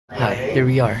Hi, here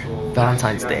we are,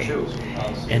 Valentine's Day.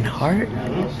 And Hart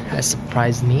has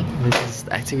surprised me with this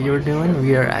activity we're doing.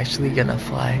 We are actually gonna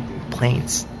fly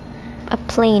planes. A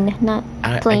plane, not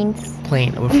planes.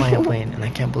 Plane, we're flying a plane, and I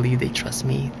can't believe they trust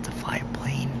me to fly a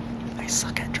plane. I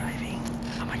suck at driving.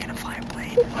 How am I gonna fly a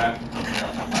plane?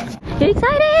 You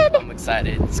excited? I'm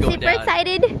excited. It's going Super down.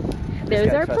 excited.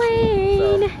 There's our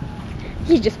plane. So.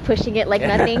 He's just pushing it like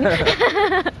nothing.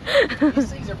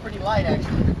 These things are pretty light,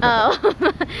 actually. Oh,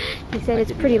 he said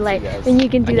it's pretty light. Then you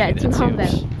can do that to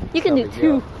combat. You can do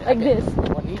two, like this.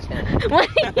 One each hand.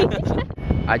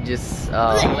 I just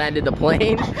landed the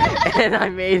plane and I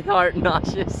made Hart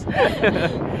nauseous.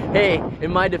 Hey,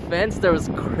 in my defense, there was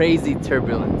crazy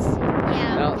turbulence.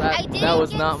 Yeah, no, that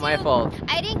was not my fault.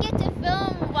 I didn't get to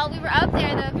film while we were up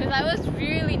there though, because I was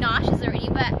really nauseous already,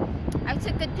 but I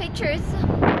took good pictures.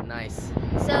 Nice.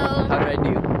 So how did I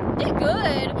do? Did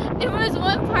good. There was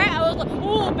one part I was like,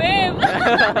 oh babe.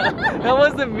 That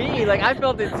wasn't me. Like I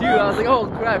felt it too. I was like, oh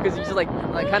crap, because you just like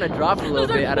kind of dropped a little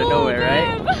bit out of nowhere,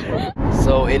 right?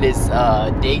 So it is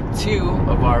day 2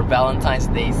 of our Valentine's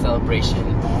Day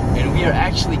celebration, and we are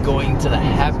actually going to the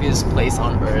happiest place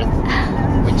on earth,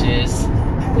 which is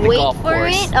the golf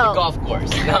course. The golf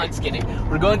course. No, I'm just kidding.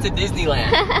 We're going to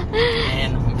Disneyland,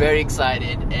 and I'm very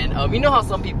excited. And you know how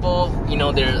some people, you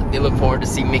know, they look forward to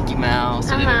see Mickey Mouse,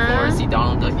 or they look forward to see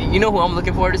Donald Duck. You know who I'm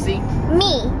looking forward to see?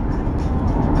 Me.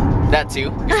 That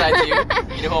too. Besides you,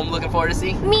 you know who I'm looking forward to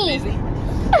see? Me. Disney.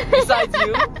 Besides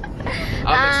you,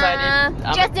 I'm excited.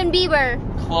 Justin Bieber.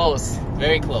 Close,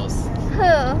 very close. Who?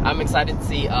 I'm excited to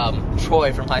see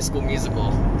Troy from High School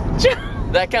Musical.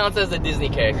 That counts as a Disney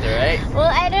character, right? Well,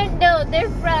 I don't know. They're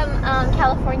from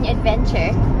California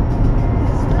Adventure.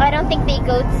 I don't think they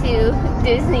go to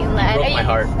Disneyland. You broke my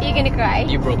heart. You're gonna cry.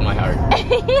 You broke my heart.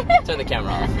 Turn the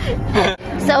camera off.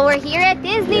 So we're here at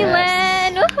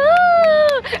Disneyland. Yes.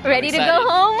 Woohoo! Ready to go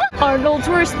home? Arnold's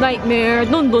worst nightmare.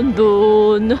 Dun dun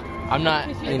dun. I'm not,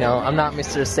 you know, I'm not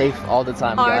Mr. Safe all the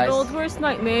time, guys. Arnold's worst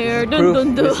nightmare. Dun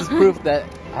dun dun. This is proof that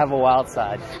I have a wild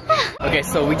side. Okay,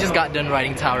 so we just got done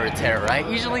riding Tower of Terror, right?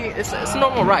 Usually it's a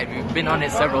normal ride. We've been on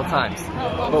it several times.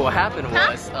 But what happened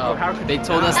was they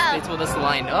told us to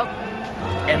line up,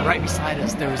 and right beside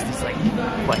us there was this like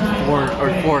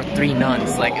three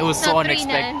nuns. Like it was so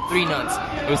unexpected. 3 nuns.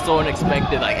 It was so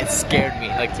unexpected. Like it scared me.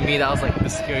 Like to me that was like the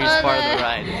scariest part of the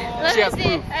ride. Let me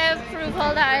see. I have proof.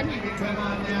 Hold on.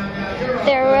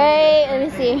 They're right. Let me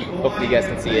see. Hopefully you guys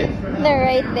can see it. They're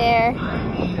right there.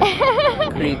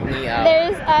 Creep me out.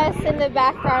 There's us in the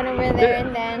background over there,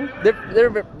 and then they're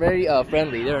very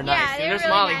friendly. They're nice. Yeah, they're really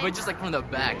smiling, nice. but just like from the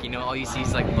back, you know, all you see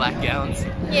is like black gowns.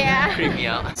 Yeah. Creep me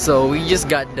out. So we just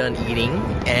got done eating,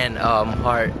 and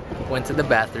Hart went to the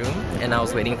bathroom, and I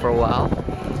was waiting for a while,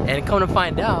 and come to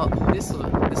find out, this is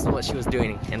what she was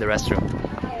doing in the restroom.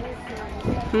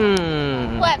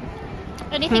 What?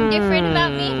 Anything different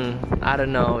about me? I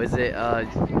don't know. Is it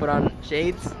you put on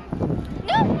shades?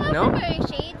 No, I'm No? not wearing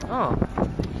shades. Oh.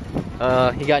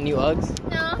 You got new Uggs?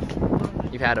 No.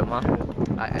 You've had them, huh?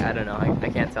 I don't know. I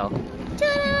can't tell.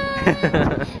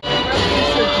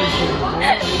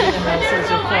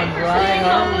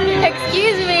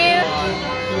 Excuse me.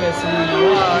 Yes,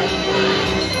 you are.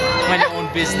 Mind your own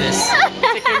business.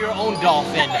 Take care of your own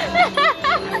dolphin.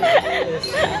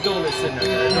 Don't listen to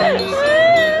her. Don't listen.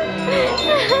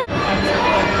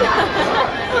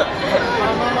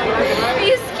 Are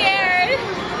you scared?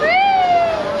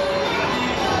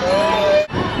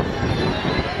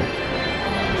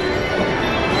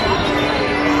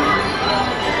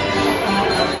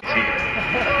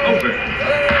 Open.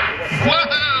 Whoa!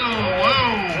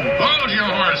 Hold your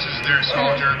horses there,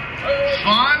 soldier.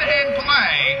 Fun and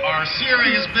play are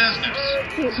serious business.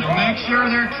 So make sure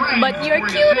they're trained. But you're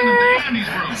before you send them cuter. to Andy's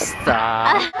room.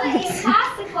 Stop. If you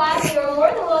pass the class, you are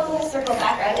more than welcome to circle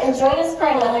back around and join us for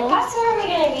another customer we're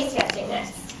going to be sketching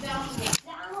next.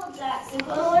 Donald Duck. So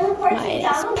go and report to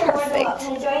Donald. You're more than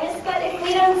welcome to join us. But if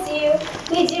we don't see you,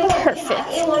 we do hope you have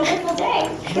a wonderful day.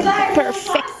 Goodbye.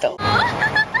 Perfecto.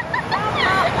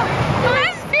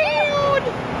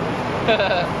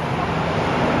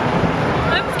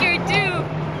 I'm scared too.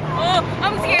 Oh,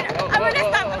 I'm scared. I'm gonna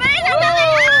stop.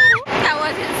 That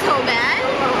wasn't so bad.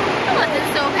 That wasn't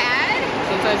so bad.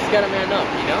 Sometimes you gotta man up,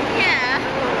 you know? Yeah.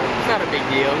 It's not a big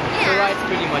deal. Yeah. The ride's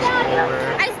pretty much over.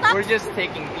 I stopped. We're just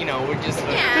taking, you know, we're just...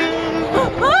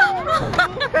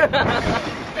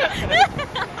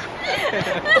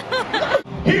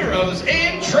 Heroes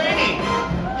in training.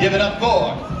 Give it up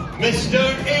for Mr.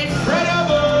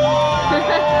 Incredible.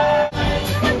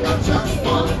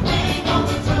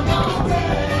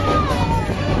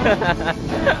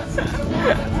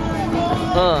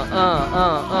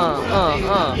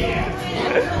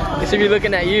 It should be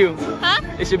looking at you. Huh?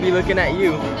 It should be looking at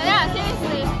you. Yeah,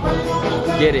 seriously.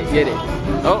 Get it, get it.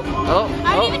 Oh, oh,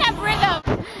 I don't oh. even have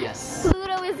rhythm. Yes.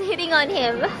 Pluto is hitting on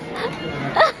him.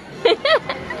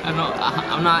 I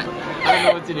don't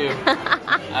know what to do.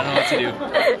 I don't know what to do.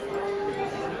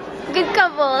 Good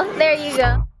couple. There you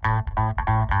go.